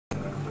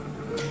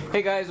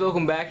Hey guys,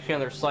 welcome back to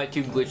another slide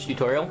tube glitch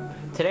tutorial.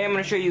 Today I'm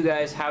going to show you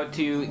guys how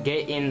to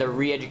get in the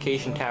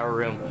re-education tower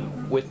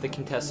room with the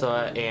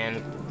Contessa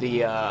and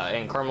the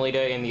and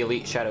Carmelita and the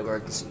elite shadow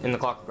guards and the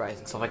clockwork guys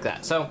and stuff like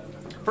that. So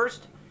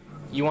first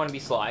you want to be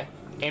sly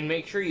and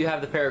make sure you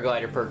have the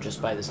paraglider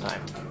purchased by this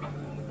time.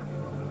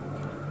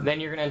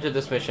 Then you're going to enter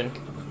this mission.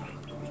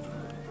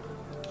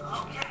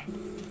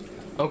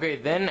 Okay,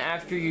 then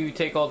after you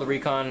take all the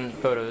recon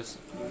photos,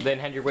 then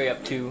head your way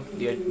up to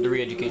the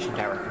re-education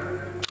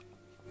tower.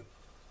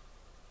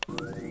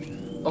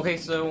 Okay,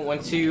 so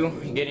once you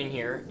get in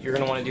here, you're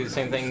going to want to do the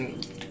same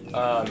thing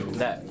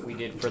that we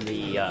did for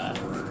the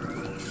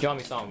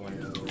Zombie Song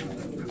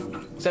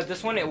one. Except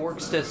this one, it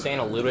works to stand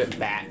a little bit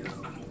back.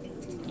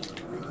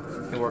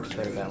 It works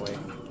better that way.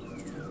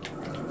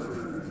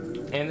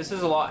 And this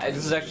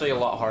is actually a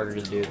lot harder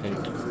to do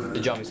than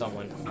the Zombie Song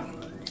one.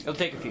 It'll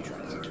take a few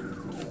tries.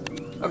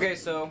 Okay,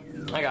 so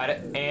I got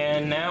it,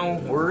 and now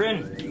we're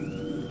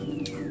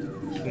in.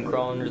 You can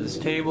crawl under this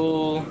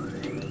table.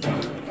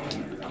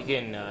 You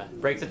can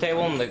break the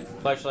table, and the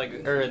flashlight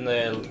and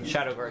the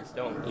shadow guards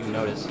don't even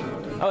notice.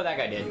 Oh, that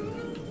guy did,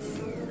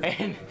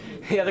 and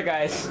the other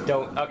guys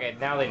don't. Okay,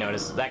 now they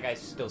notice. That guy's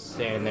still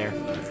standing there,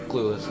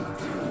 clueless.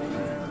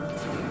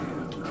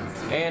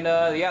 And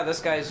yeah,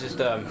 this guy's just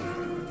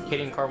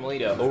hitting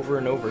Carmelita over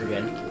and over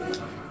again.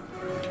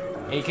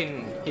 And you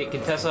can hit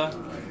Contessa.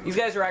 These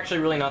guys are actually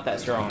really not that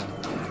strong.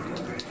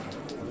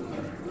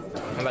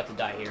 I'm about to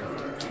die here.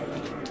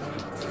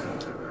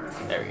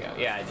 There we go.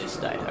 Yeah, I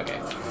just died. Okay.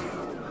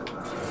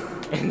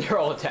 And they're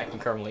all attacking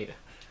Carmelita.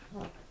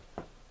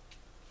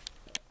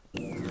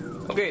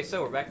 Okay,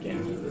 so we're back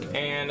in.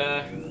 And,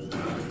 I'm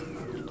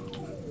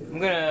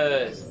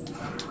gonna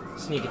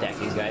sneak attack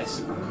these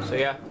guys. So,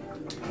 yeah.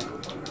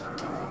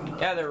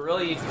 Yeah, they're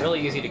really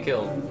easy to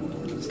kill.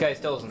 This guy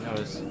still doesn't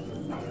notice.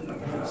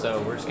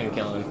 So, we're just gonna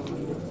kill him.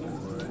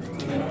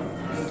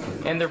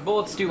 And their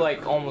bullets do,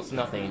 like, almost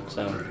nothing,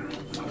 so...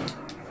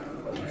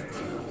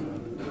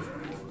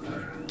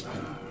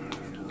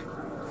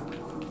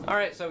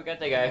 Alright, so we got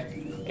that guy.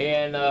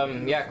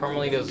 And, yeah,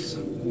 Carmelita's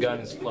gun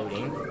is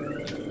floating.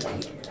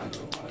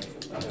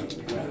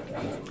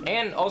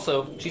 And,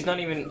 also, she's not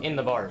even in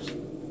the bars.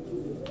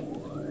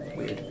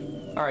 Weird.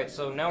 Alright,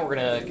 so now we're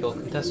gonna kill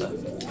Contessa.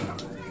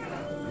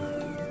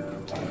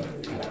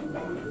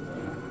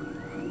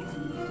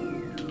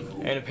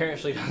 And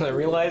apparently she doesn't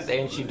realize,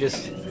 and she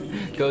just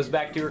goes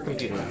back to her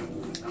computer.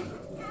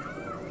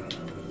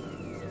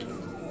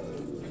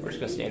 We're just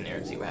gonna stand there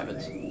and see what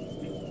happens.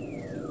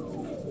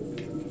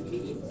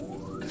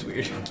 That's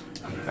weird.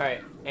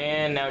 Alright,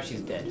 and now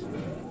she's dead.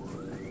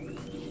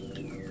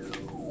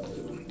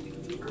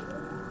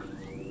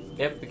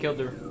 Yep, we killed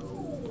her.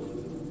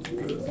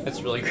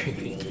 That's really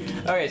creepy.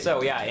 Okay,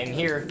 so yeah, in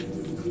here,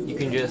 you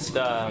can just,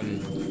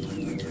 kind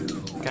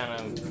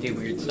of do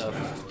weird stuff.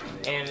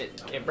 And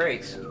it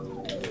breaks.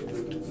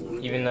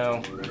 Even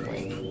though,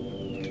 wait,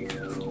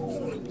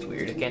 it's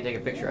weird, I can't take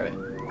a picture of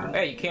it.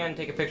 Hey, you can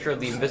take a picture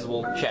of the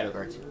invisible shadow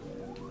guards.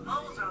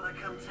 Those are the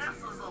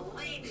Contessa's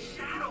elite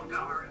shadow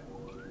guard.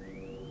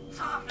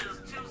 Tough is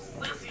too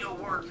sissy a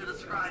word to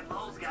describe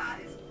those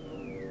guys.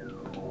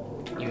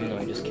 Even though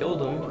I just killed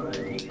them.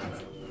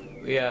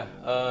 Yeah,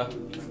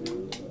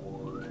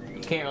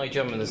 you can't really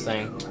jump in this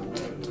thing.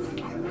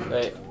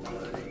 But,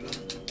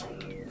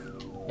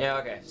 yeah,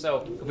 okay,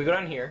 so, if we go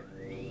down here,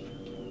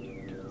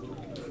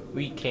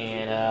 we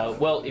can,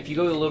 well, if you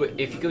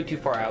go too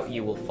far out,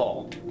 you will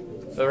fall.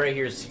 So right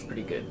here is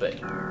pretty good, but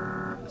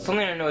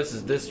something I noticed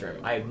is this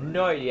room. I have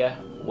no idea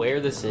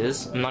where this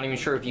is. I'm not even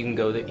sure if you can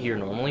go here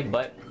normally,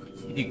 but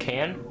if you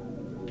can,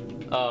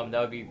 that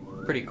would be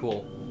pretty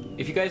cool.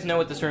 If you guys know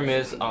what this room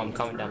is,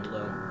 comment down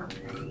below.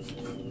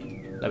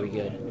 That'd be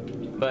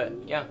good. But,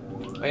 yeah.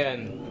 Oh, yeah,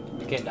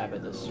 and you can't die by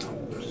this,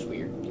 which is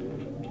weird.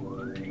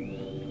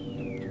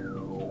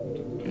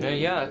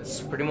 Yeah,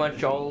 that's pretty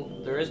much all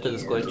there is to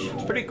this glitch.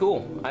 It's pretty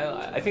cool.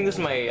 I think this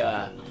is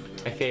my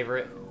my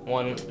favorite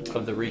one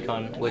of the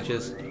recon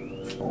glitches.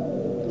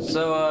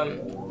 So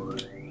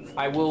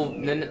I will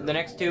the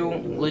next two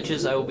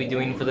glitches I will be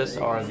doing for this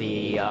are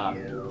the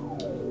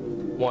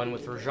one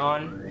with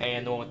Rajan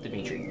and the one with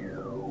Dimitri.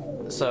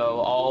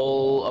 So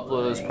I'll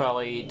upload those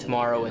probably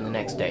tomorrow and the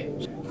next day.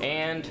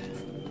 And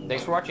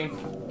thanks for watching.